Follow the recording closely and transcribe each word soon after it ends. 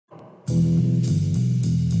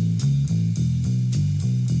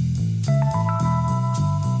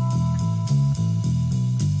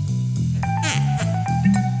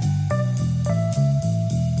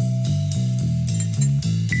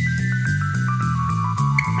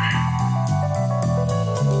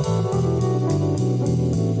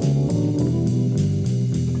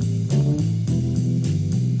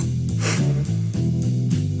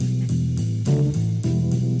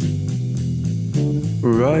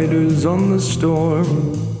Riders on the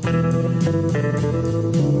storm,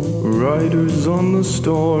 riders on the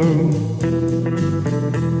storm.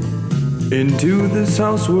 Into this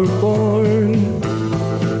house we're born,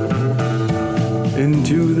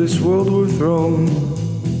 into this world we're thrown.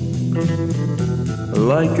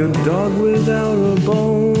 Like a dog without a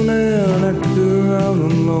bone, an actor out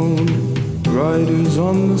alone. Riders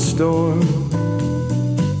on the storm.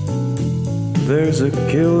 There's a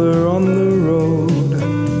killer on the road.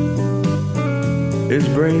 His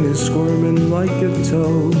brain is squirming like a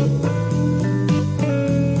toad.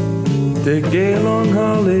 Take a long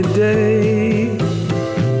holiday.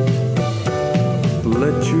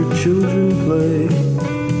 Let your children play.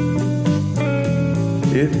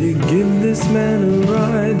 If you give this man a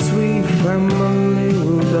ride, sweet family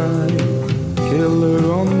will die. Killer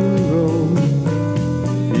on the road,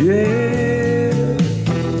 yeah.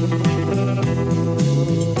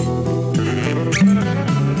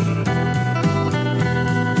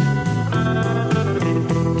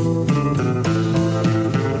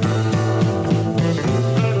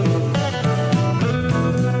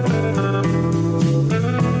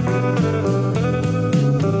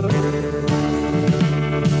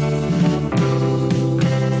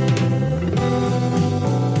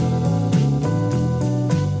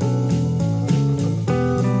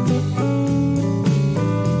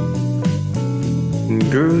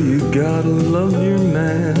 Girl, you gotta love your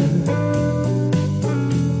man.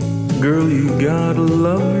 Girl, you gotta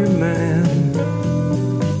love your man.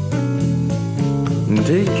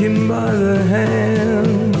 Take him by the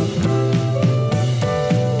hand.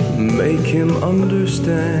 Make him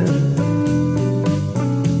understand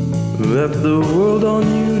that the world on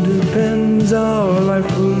you depends. Our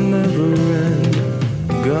life will never end.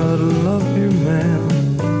 Gotta love your man,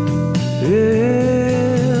 yeah.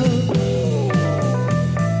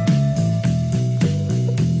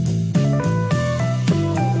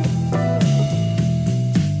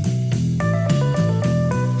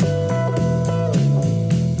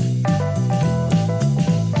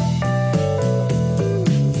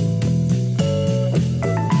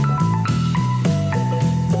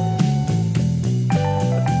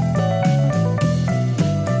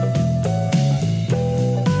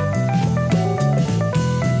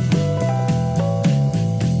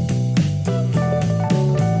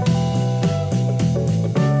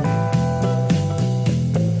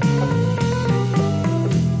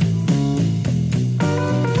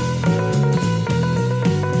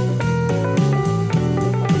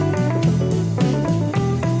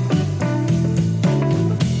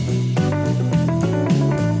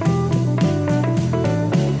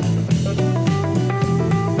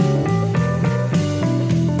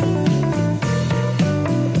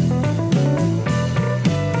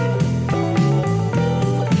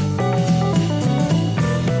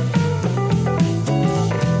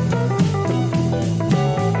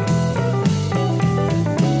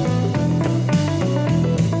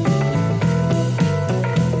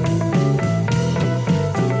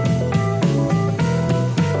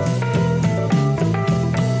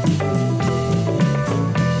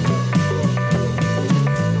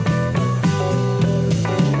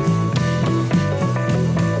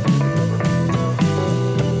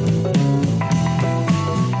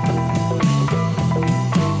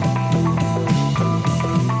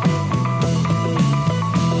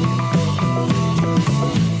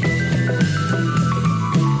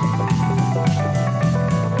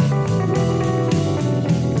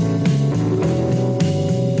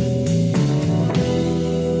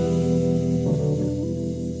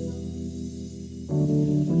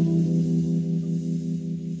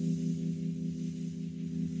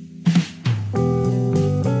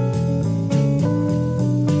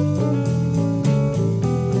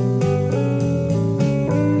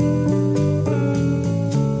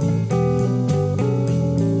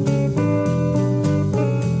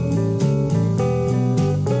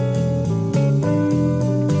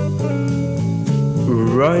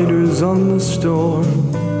 Riders on the storm,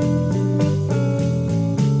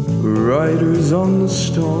 riders on the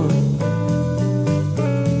storm.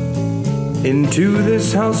 Into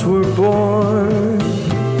this house we're born,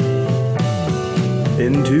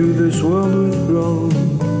 into this world we're thrown.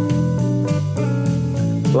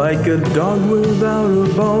 like a dog without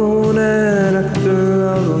a bone.